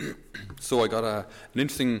So I got an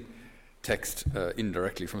interesting text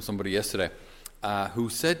indirectly from somebody yesterday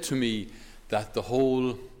who said to me that the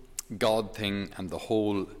whole God thing and the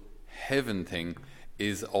whole heaven thing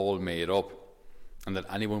is all made up, and that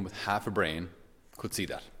anyone with half a brain could see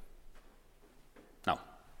that. Now,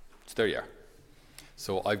 so there you are.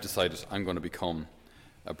 So I've decided I'm going to become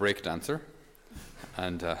a break dancer,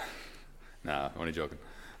 and nah, I'm only joking.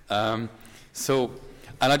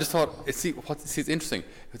 And I just thought, it's interesting.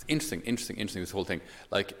 It's interesting, this whole thing.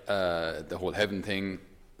 Like the whole heaven thing,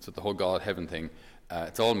 so the whole God heaven thing,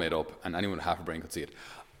 it's all made up, and anyone with half a brain could see it.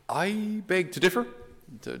 I beg to differ,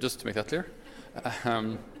 just to make that clear.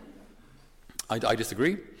 I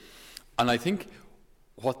disagree. And I think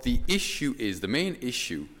what the issue is, the main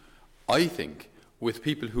issue, I think, with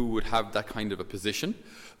people who would have that kind of a position,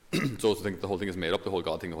 so to think the whole thing is made up, the whole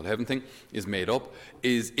God thing, the whole heaven thing is made up,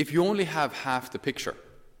 is if you only have half the picture,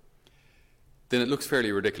 then it looks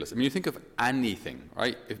fairly ridiculous. I mean, you think of anything,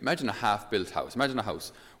 right? Imagine a half-built house. Imagine a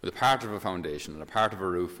house with a part of a foundation and a part of a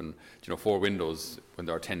roof and 4 windows when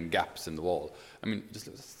there are 10 gaps in the wall. I mean,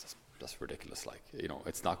 that's ridiculous. Like,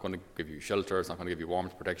 it's not going to give you shelter, it's not going to give you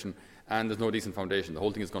warmth, protection, and there's no decent foundation. The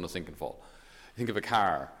whole thing is going to sink and fall. You think of a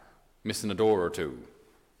car missing a door or two,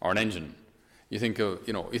 or an engine. You think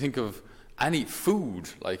of any food,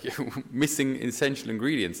 like missing essential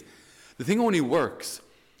ingredients. The thing only works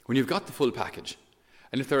when you've got the full package.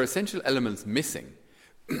 And if there are essential elements missing,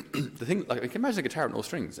 the thing, like, I can imagine a guitar with no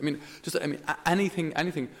strings.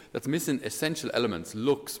 Anything that's missing essential elements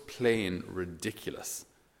looks plain ridiculous.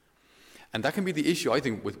 And that can be the issue, I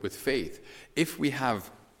think, with faith. If we have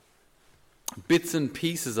bits and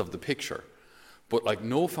pieces of the picture, but like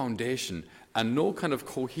no foundation and no kind of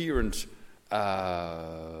coherent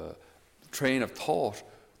train of thought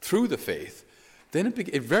through the faith, then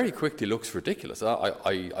it very quickly looks ridiculous.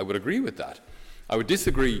 I would agree with that. I would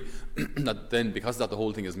disagree that then, because that the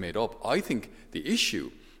whole thing is made up, I think the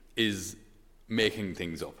issue is making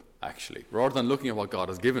things up, actually. Rather than looking at what God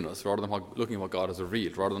has given us, rather than looking at what God has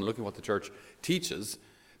revealed, rather than looking at what the church teaches,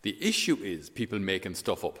 the issue is people making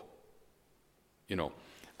stuff up.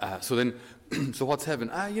 So what's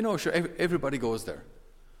heaven? Sure, everybody goes there.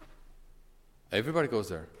 Everybody goes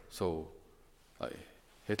there. So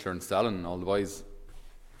Hitler and Stalin and all the boys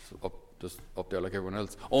just up there like everyone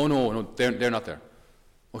else. Oh no, they're not there.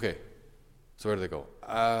 Okay, so where do they go?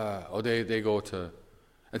 They go to.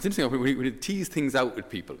 It's interesting when you tease things out with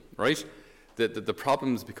people, right? The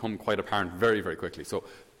problems become quite apparent very, very quickly. So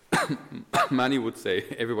many would say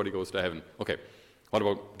everybody goes to heaven. Okay, what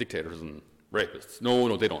about dictators and rapists?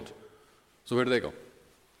 No, they don't. So where do they go?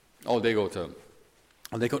 They go to.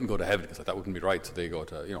 Well, they couldn't go to heaven because that wouldn't be right. So they go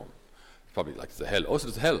to, probably like the hell. So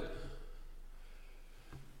there's a hell.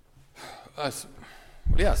 Yes,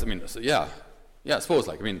 I suppose.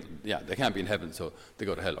 They can't be in heaven, so they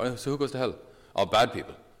go to hell. So who goes to hell? Bad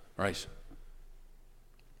people, right?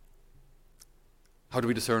 How do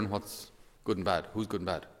we discern what's good and bad? Who's good and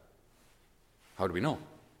bad? How do we know?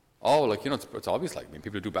 It's obvious.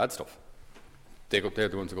 People who do bad stuff, they're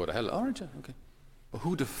the ones who go to hell. Aren't you? Okay. But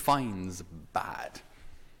who defines bad?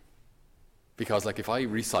 Because if I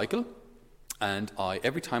recycle, and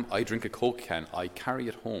every time I drink a Coke can, I carry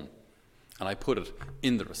it home, and I put it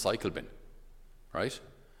in the recycle bin, right?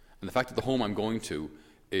 And the fact that the home I'm going to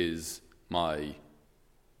is I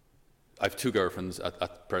have 2 girlfriends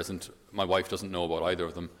at present. My wife doesn't know about either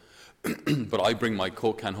of them, but I bring my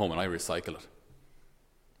Coke can home and I recycle it.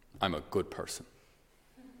 I'm a good person.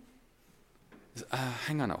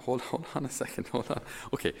 Hang on now, hold on a second, hold on.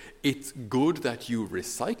 Okay, it's good that you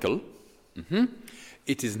recycle. Mm-hmm.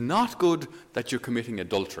 It is not good that you're committing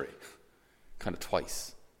adultery, kind of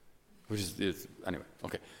twice, which is anyway.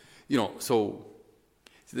 Okay, so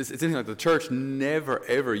it's interesting that the church never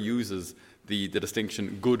ever uses the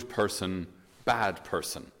distinction good person, bad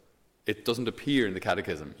person. It doesn't appear in the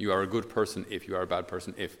catechism. You are a good person if, you are a bad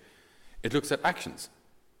person if. It looks at actions.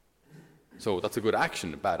 So that's a good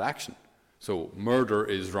action, a bad action. So murder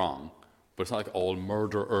is wrong. But it's not like all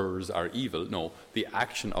murderers are evil. No, the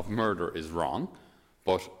action of murder is wrong.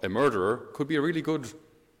 But a murderer could be a really good...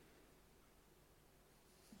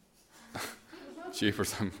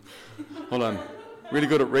 Jeepers, hold on. Really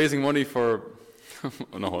good at raising money for...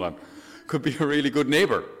 no, hold on. Could be a really good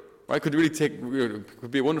neighbour, right? Could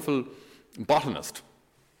be a wonderful botanist,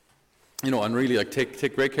 and really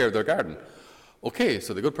take great care of their garden. Okay,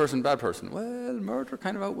 so the good person, bad person. Well, murder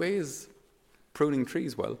kind of outweighs pruning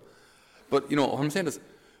trees well. But, what I'm saying is,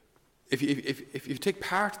 if you take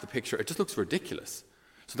part of the picture, it just looks ridiculous.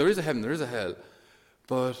 So there is a heaven, there is a hell,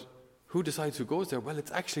 but who decides who goes there? Well,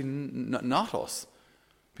 it's actually not us.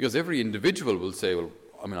 Because every individual will say, well,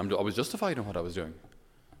 I was justified in what I was doing.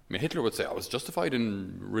 I mean, Hitler would say I was justified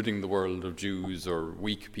in ridding the world of Jews or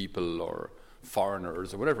weak people or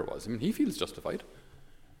foreigners or whatever it was. I mean, he feels justified.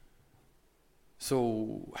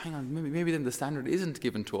 So, hang on, maybe then the standard isn't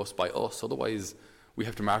given to us by us, otherwise we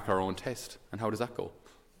have to mark our own test. And how does that go?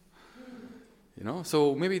 You know,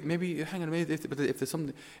 so maybe hang on, maybe if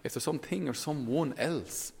there's something or someone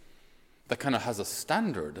else that kind of has a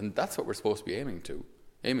standard, and that's what we're supposed to be aiming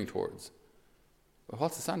towards. But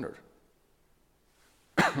what's the standard?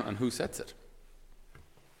 And who sets it?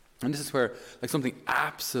 And this is where something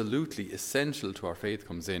absolutely essential to our faith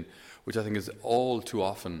comes in, which I think is all too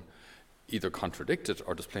often either contradicted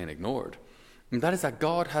or just plain ignored. And that is that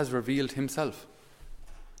God has revealed himself.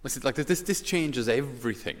 This changes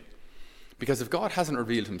everything. Because if God hasn't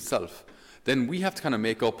revealed himself, then we have to kind of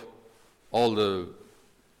make up all the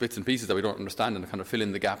bits and pieces that we don't understand and kind of fill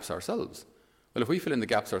in the gaps ourselves. Well, if we fill in the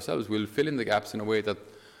gaps ourselves, we'll fill in the gaps in a way that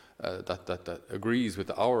agrees with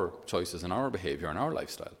our choices and our behavior and our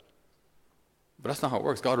lifestyle. But that's not how it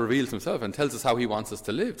works. God reveals himself and tells us how he wants us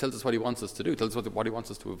to live, tells us what he wants us to do, tells us what he wants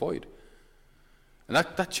us to avoid. And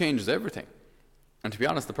that changes everything. And to be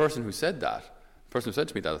honest, the person who said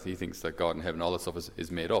to me that he thinks that God in heaven, all that stuff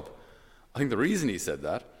is made up, I think the reason he said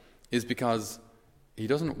that is because he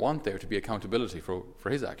doesn't want there to be accountability for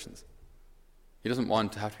his actions. He doesn't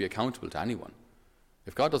want to have to be accountable to anyone.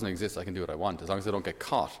 If God doesn't exist, I can do what I want. As long as I don't get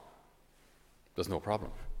caught, there's no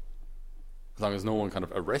problem. As long as no one kind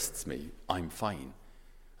of arrests me, I'm fine.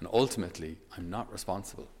 And ultimately, I'm not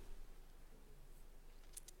responsible.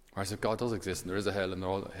 Whereas if God does exist, and there is a hell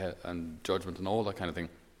and judgment and all that kind of thing,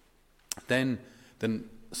 then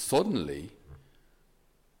suddenly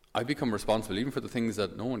I become responsible even for the things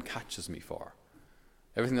that no one catches me for.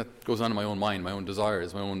 Everything that goes on in my own mind, my own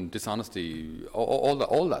desires, my own dishonesty,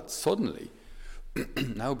 all that suddenly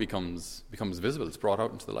now becomes visible. It's brought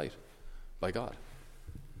out into the light by God.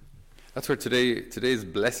 That's where today's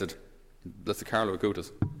blessed Carlo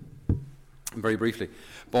Acutis, very briefly,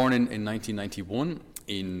 born in 1991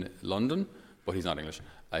 in London, but he's not English.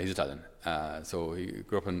 He's Italian. So he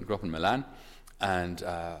grew up in Milan, and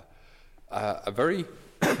a very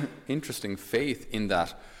interesting faith in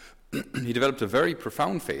that he developed a very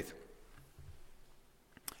profound faith,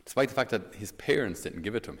 despite the fact that his parents didn't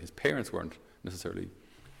give it to him. His parents weren't necessarily,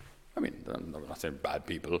 I'm not saying bad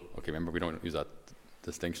people. Okay, remember, we don't use that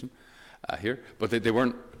distinction here, but they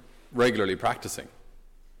weren't regularly practicing.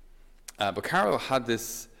 But Carlo had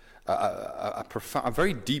this a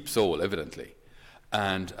very deep soul, evidently,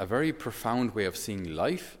 and a very profound way of seeing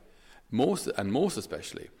life, most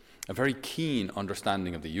especially a very keen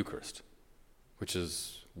understanding of the Eucharist, which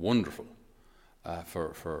is wonderful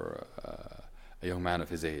for a young man of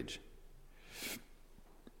his age.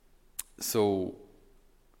 So,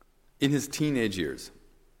 in his teenage years,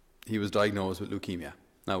 he was diagnosed with leukemia.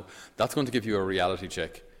 Now, that's going to give you a reality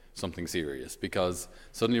check, something serious, because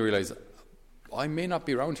suddenly you realize, I may not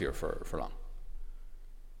be around here for long.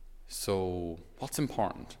 So, what's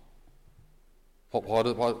important?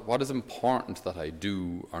 What is important that I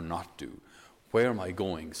do or not do? Where am I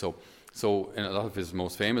going? So in a lot of his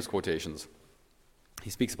most famous quotations, he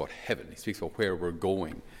speaks about heaven. He speaks about where we're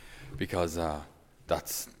going, because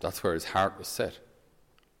that's where his heart was set.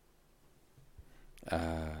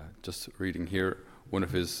 Just reading here one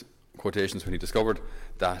of his quotations when he discovered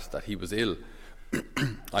that he was ill.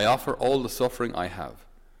 I offer all the suffering I have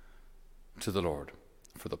to the Lord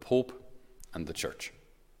for the Pope and the Church.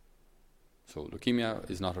 So leukemia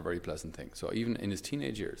is not a very pleasant thing. So even in his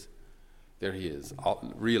teenage years, there he is,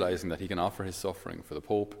 realizing that he can offer his suffering for the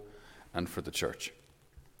Pope and for the Church.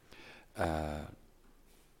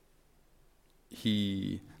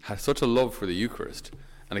 He had such a love for the Eucharist,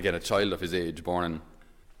 and again, a child of his age, born in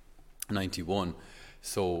 91,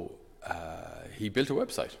 so he built a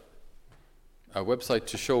website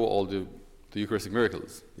to show all the Eucharistic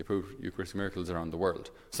miracles, the approved Eucharistic miracles around the world,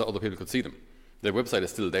 so other people could see them. The website is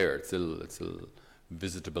still there; it's still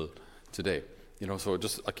visitable today. So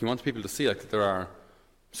just he wants people to see that there are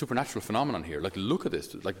supernatural phenomenon here. Look at this.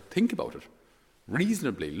 Think about it,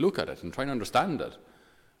 reasonably look at it, and try and understand it.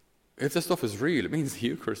 If this stuff is real, it means the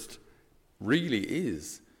Eucharist really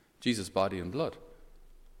is Jesus' body and blood,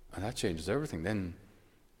 and that changes everything.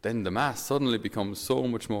 Then the Mass suddenly becomes so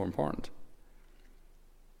much more important.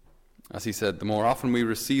 As he said, the more often we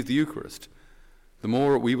receive the Eucharist, the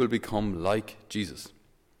more we will become like Jesus,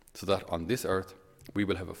 so that on this earth we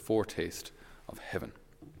will have a foretaste of heaven.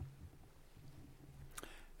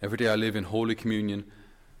 Every day I live in Holy Communion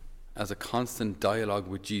as a constant dialogue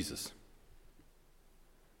with Jesus,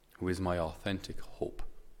 who is my authentic hope.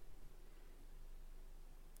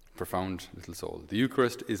 Profound little soul. The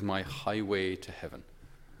Eucharist is my highway to heaven.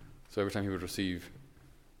 So every time he would receive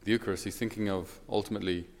the Eucharist, he's thinking of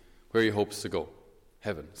ultimately where he hopes to go,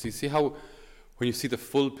 heaven. So you see how when you see the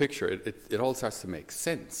full picture, it all starts to make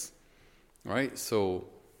sense, right? So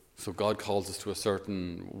God calls us to a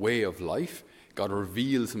certain way of life. God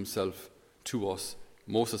reveals himself to us,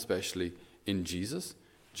 most especially in Jesus.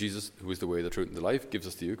 Jesus, who is the way, the truth, and the life, gives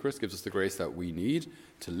us the Eucharist, gives us the grace that we need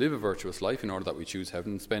to live a virtuous life in order that we choose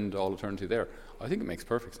heaven and spend all eternity there. I think it makes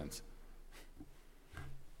perfect sense.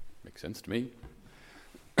 Makes sense to me.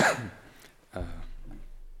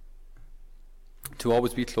 To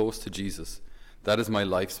always be close to Jesus, that is my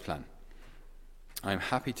life's plan. I am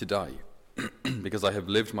happy to die because I have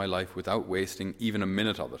lived my life without wasting even a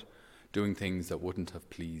minute of it, doing things that wouldn't have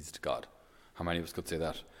pleased God. How many of us could say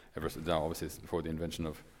that? Now, obviously, it's before the invention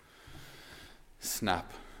of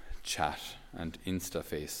Snapchat and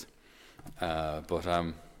InstaFace.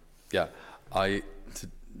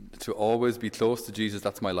 To always be close to Jesus,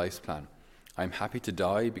 that's my life's plan. I'm happy to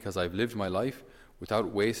die because I've lived my life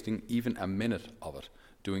without wasting even a minute of it,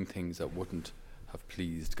 doing things that wouldn't have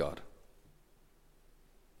pleased God.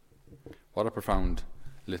 What a profound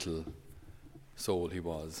little soul he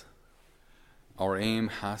was. Our aim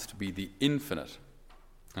has to be the infinite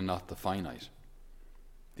and not the finite.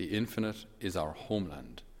 The infinite is our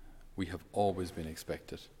homeland. We have always been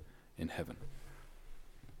expected in heaven.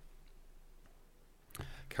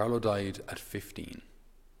 Carlo died at 15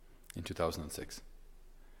 in 2006,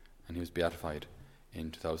 and he was beatified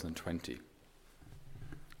in 2020.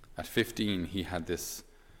 At 15, he had this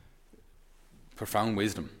profound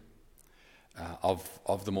wisdom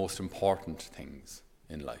of the most important things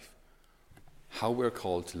in life. How we're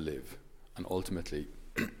called to live, and ultimately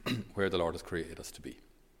where the Lord has created us to be.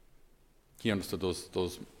 He understood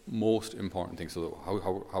those most important things. So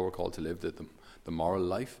how we're called to live, the moral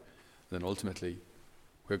life, and then ultimately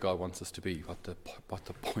where God wants us to be, what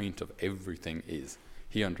the point of everything is.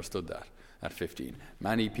 He understood that at 15.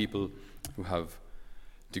 Many people who have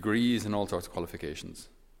degrees and all sorts of qualifications,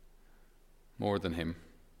 more than him,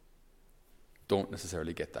 don't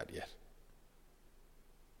necessarily get that yet.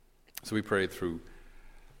 So we prayed through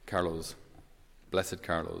Blessed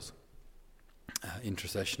Carlo's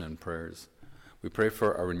intercession and prayers. We pray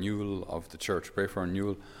for a renewal of the church, pray for a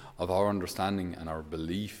renewal of our understanding and our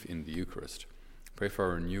belief in the Eucharist. Pray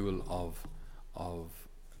for a renewal of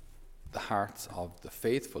the hearts of the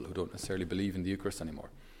faithful who don't necessarily believe in the Eucharist anymore,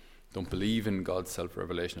 don't believe in God's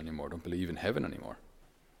self-revelation anymore, don't believe in heaven anymore.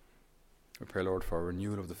 We pray, Lord, for a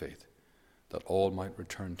renewal of the faith, that all might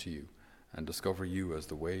return to you and discover you as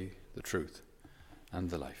the way, the truth, and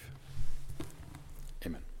the life.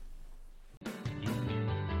 Amen.